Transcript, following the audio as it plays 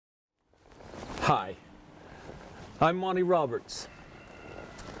Hi, I'm Monty Roberts,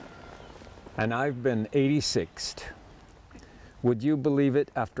 and I've been 86'd. Would you believe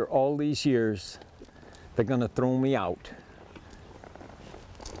it, after all these years, they're gonna throw me out.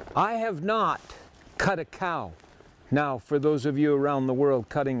 I have not cut a cow. Now, for those of you around the world,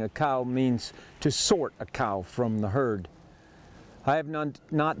 cutting a cow means to sort a cow from the herd. I have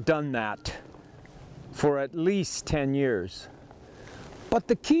not done that for at least 10 years. But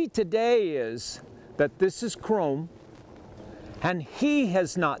the key today is that this is Chrome, and he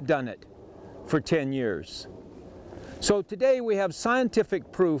has not done it for 10 years. So today we have scientific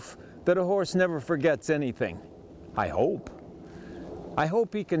proof that a horse never forgets anything. I hope. I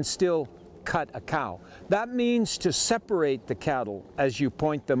hope he can still cut a cow. That means to separate the cattle as you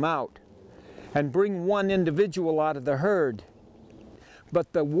point them out and bring one individual out of the herd.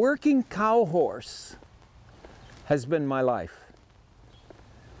 But the working cow horse has been my life.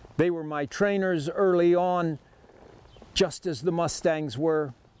 They were my trainers early on, just as the Mustangs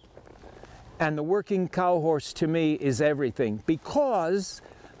were. And the working cow horse to me is everything, because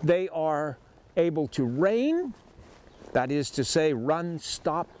they are able to rein, that is to say, run,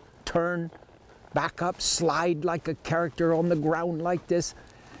 stop, turn, back up, slide like a character on the ground like this,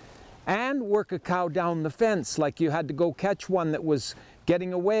 and work a cow down the fence like you had to go catch one that was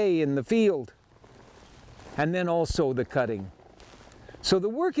getting away in the field. And then also the cutting. So the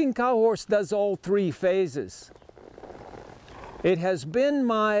working cow horse does all three phases. It has been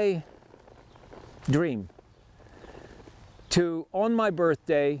my dream to, on my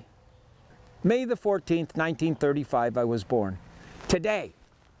birthday, May the 14th, 1935, I was born. Today,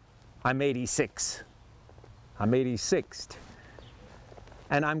 I'm 86. I'm 86th.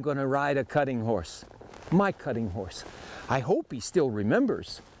 And I'm going to ride a cutting horse, my cutting horse. I hope he still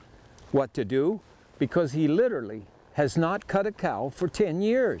remembers what to do, because he literally has not cut a cow for 10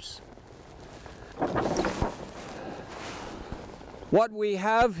 years. What we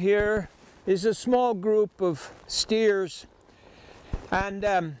have here is a small group of steers,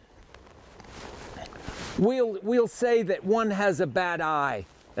 and we'll say that one has a bad eye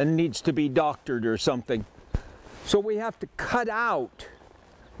and needs to be doctored or something. So we have to cut out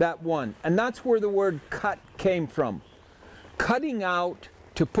that one, and that's where the word cut came from. Cutting out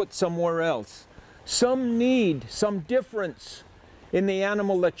to put somewhere else. Some need, some difference in the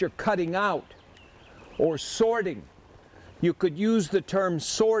animal that you're cutting out, or sorting. You could use the term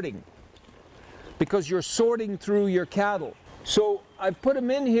sorting, because you're sorting through your cattle. So I've put them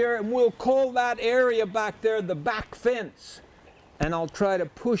in here, and we'll call that area back there the back fence. And I'll try to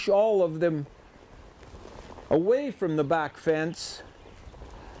push all of them away from the back fence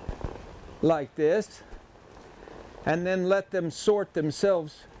like this, and then let them sort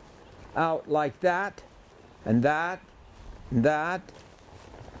themselves out like that, and that, and that.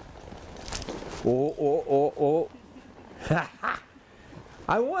 Oh.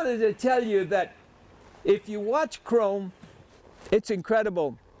 I wanted to tell you that if you watch Chrome, it's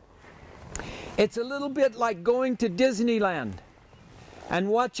incredible. It's a little bit like going to Disneyland and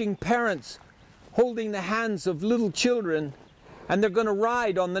watching parents holding the hands of little children, and they're going to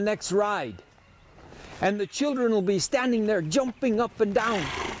ride on the next ride. And the children will be standing there jumping up and down.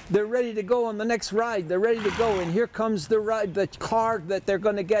 They're ready to go on the next ride. They're ready to go, and here comes the ride, the car that they're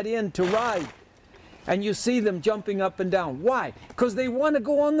going to get in to ride. And you see them jumping up and down. Why? Because they want to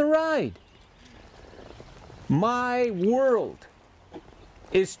go on the ride. My world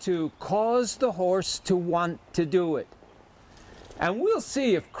is to cause the horse to want to do it. And we'll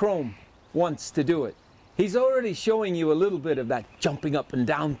see if Chrome wants to do it. He's already showing you a little bit of that jumping up and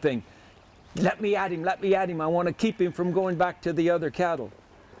down thing. Let me at him, let me at him. I want to keep him from going back to the other cattle.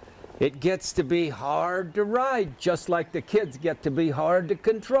 It gets to be hard to ride, just like the kids get to be hard to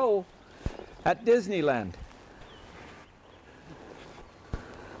control at Disneyland.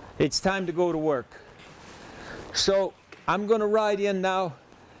 It's time to go to work. So I'm going to ride in now,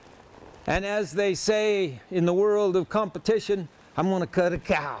 and as they say in the world of competition, I'm going to cut a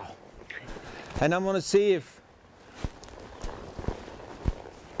cow. And I'm going to see if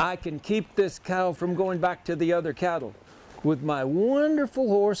I can keep this cow from going back to the other cattle with my wonderful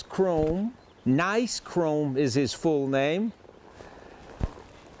horse Chrome. Nice Chrome is his full name.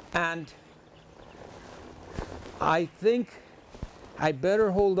 And I think I better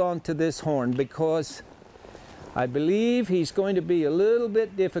hold on to this horn, because I believe he's going to be a little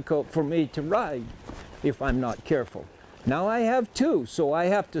bit difficult for me to ride if I'm not careful. Now I have two, so I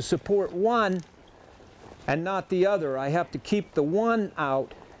have to support one and not the other. I have to keep the one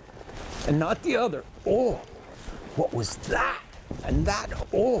out and not the other. Oh, what was that? And that,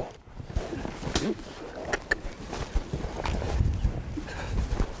 oh.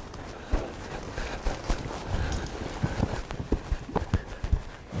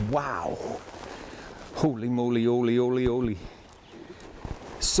 Wow. Holy moly, holy, holy, holy.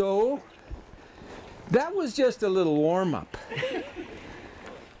 So, that was just a little warm-up.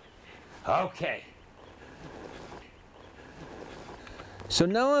 Okay. So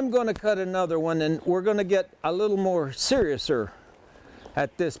now I'm going to cut another one, and we're going to get a little more seriouser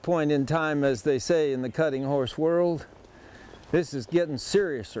at this point in time, as they say in the cutting horse world. This is getting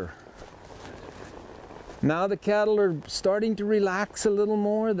seriouser. Now the cattle are starting to relax a little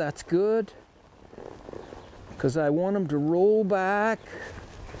more. That's good, because I want them to roll back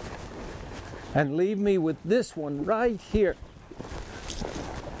and leave me with this one right here.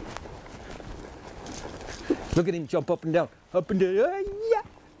 Look at him jump up and down, up and down. Yeah.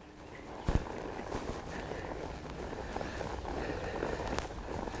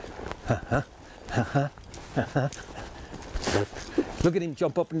 Look at him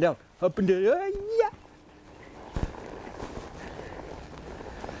jump up and down, up and down. Yeah.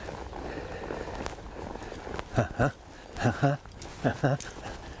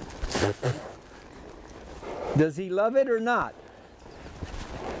 Does he love it or not?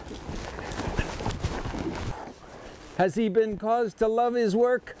 Has he been caused to love his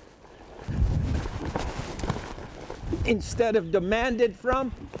work instead of demanded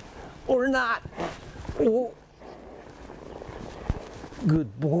from, or not? Oh.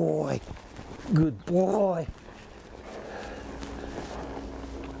 Good boy, good boy.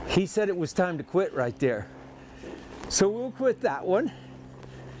 He said it was time to quit right there. So we'll quit that one,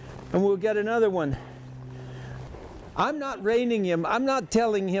 and we'll get another one. I'm not reining him. I'm not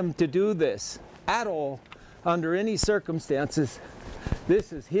telling him to do this at all, under any circumstances.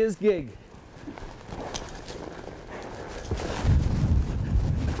 This is his gig.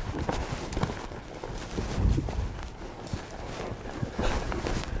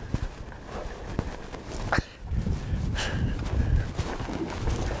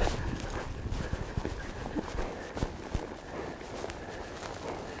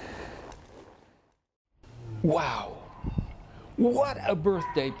 Wow, what a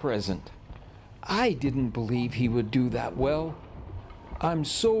birthday present. I didn't believe he would do that well. I'm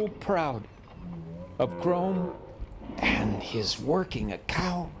so proud of Chrome and his working a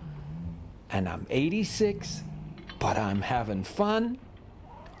cow. And I'm 86, but I'm having fun.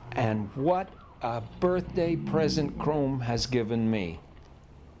 And what a birthday present Chrome has given me.